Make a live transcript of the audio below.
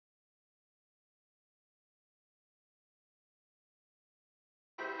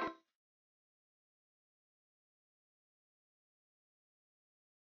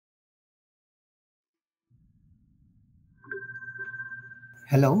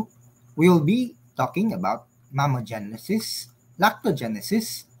Hello, we'll be talking about mammogenesis,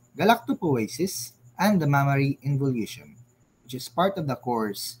 lactogenesis, galactopoiesis, and the mammary involution, which is part of the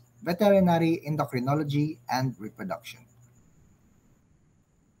course Veterinary Endocrinology and Reproduction.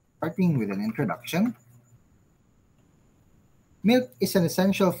 Starting with an introduction, milk is an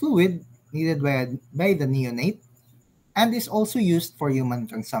essential fluid needed by the neonate and is also used for human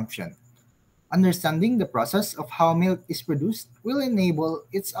consumption. Understanding the process of how milk is produced will enable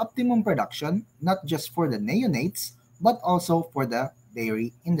its optimum production not just for the neonates but also for the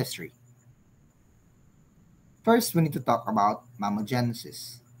dairy industry. First, we need to talk about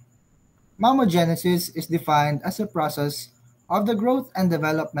mammogenesis. Mammogenesis is defined as a process of the growth and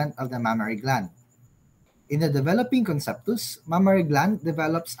development of the mammary gland. In the developing conceptus, mammary gland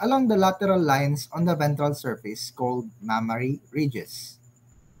develops along the lateral lines on the ventral surface called mammary ridges.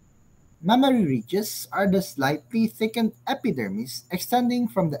 Mammary ridges are the slightly thickened epidermis extending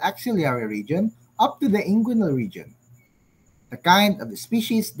from the axillary region up to the inguinal region. The kind of the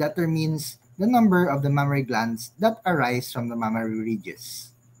species determines the number of the mammary glands that arise from the mammary ridges.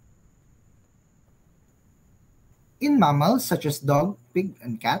 In mammals such as dog, pig,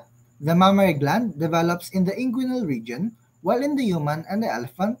 and cat, the mammary gland develops in the inguinal region, while in the human and the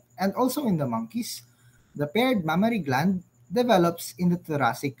elephant, and also in the monkeys, the paired mammary gland develops in the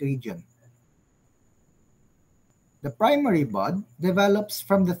thoracic region. The primary bud develops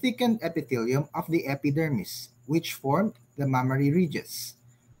from the thickened epithelium of the epidermis, which formed the mammary ridges.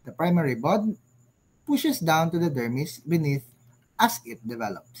 The primary bud pushes down to the dermis beneath as it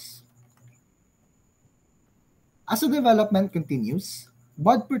develops. As the development continues,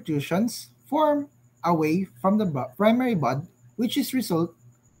 bud protrusions form away from the primary bud, which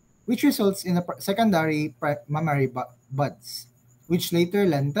results in secondary mammary buds, which later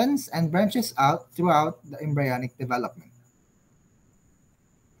lengthens and branches out throughout the embryonic development.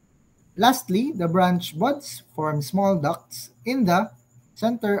 Lastly, the branch buds form small ducts in the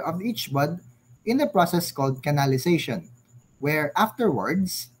center of each bud in a process called canalization, where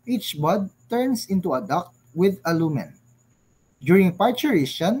afterwards each bud turns into a duct with a lumen. During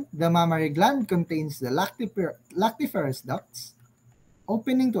parturition, the mammary gland contains the lactiferous ducts,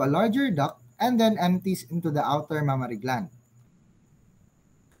 opening to a larger duct and then empties into the outer mammary gland.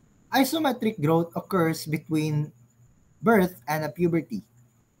 Isometric growth occurs between birth and puberty,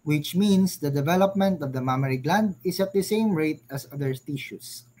 which means the development of the mammary gland is at the same rate as other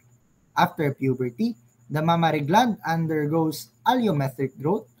tissues. After puberty, the mammary gland undergoes allometric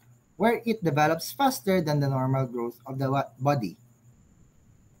growth, where it develops faster than the normal growth of the body.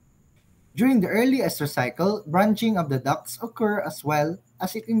 During the early estrous cycle, branching of the ducts occur as well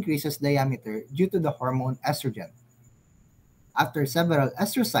as it increases diameter due to the hormone estrogen. After several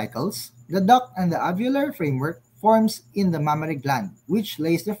estrous cycles, the duct and the alveolar framework forms in the mammary gland, which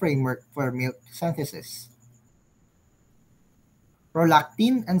lays the framework for milk synthesis.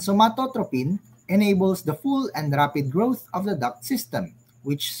 Prolactin and somatotropin enables the full and rapid growth of the duct system,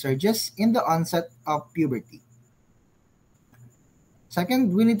 which surges in the onset of puberty.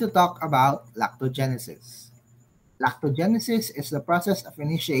 Second, we need to talk about lactogenesis. Lactogenesis is the process of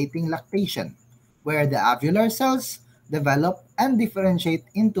initiating lactation, where the alveolar cells develop and differentiate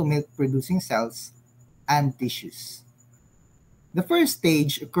into milk-producing cells and tissues. The first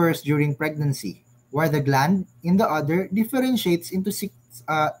stage occurs during pregnancy, where the gland in the udder differentiates into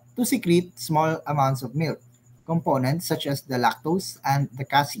to secrete small amounts of milk components such as the lactose and the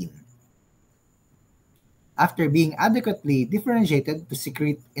casein. After being adequately differentiated to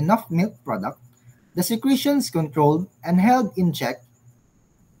secrete enough milk product, the secretion is controlled and held in check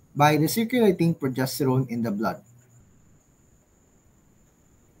by the circulating progesterone in the blood.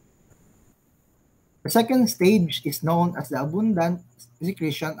 The second stage is known as the abundant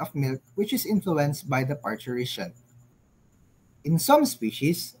secretion of milk, which is influenced by the parturition. In some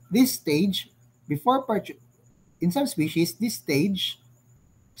species, this stage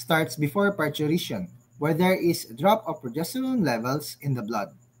starts before parturition, where there is a drop of progesterone levels in the blood.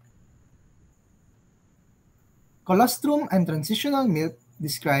 Colostrum and transitional milk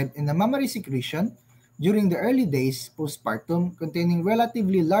described in the mammary secretion during the early days postpartum, containing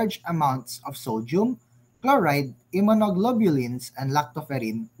relatively large amounts of sodium, chloride, immunoglobulins, and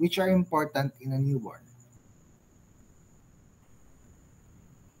lactoferrin, which are important in a newborn.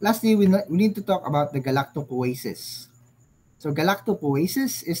 Lastly, we need to talk about the galactopoiesis. So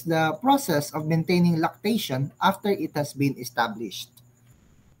galactopoiesis is the process of maintaining lactation after it has been established.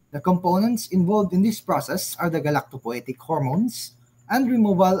 The components involved in this process are the galactopoietic hormones and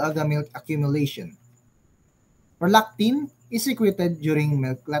removal of the milk accumulation. Prolactin is secreted during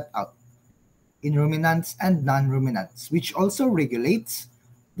milk let-out in ruminants and non-ruminants, which also regulates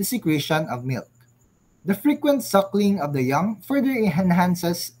the secretion of milk. The frequent suckling of the young further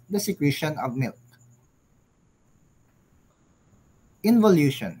enhances the secretion of milk.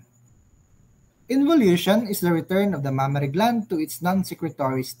 Involution. Involution is the return of the mammary gland to its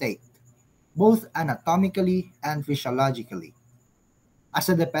non-secretory state, both anatomically and physiologically. As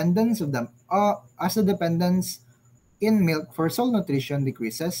the dependence in milk for sole nutrition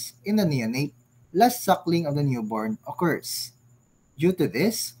decreases in the neonate, less suckling of the newborn occurs. Due to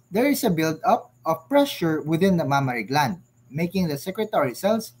this, there is a build-up of pressure within the mammary gland, making the secretory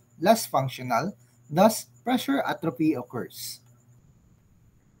cells less functional, thus pressure atrophy occurs.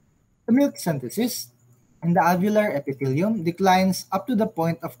 The milk synthesis in the alveolar epithelium declines up to the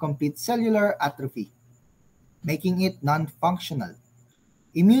point of complete cellular atrophy, making it non-functional.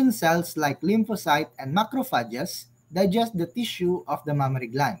 Immune cells like lymphocyte and macrophages digest the tissue of the mammary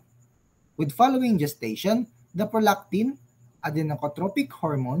gland. With following gestation, the prolactin, adenocotropic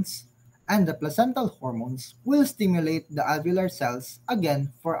hormones, and the placental hormones will stimulate the alveolar cells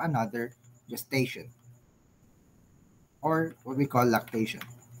again for another gestation, or what we call lactation.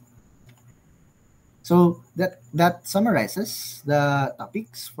 So that summarizes the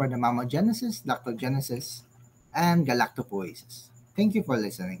topics for the mammogenesis, lactogenesis, and galactopoiesis. Thank you for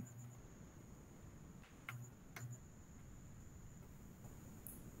listening.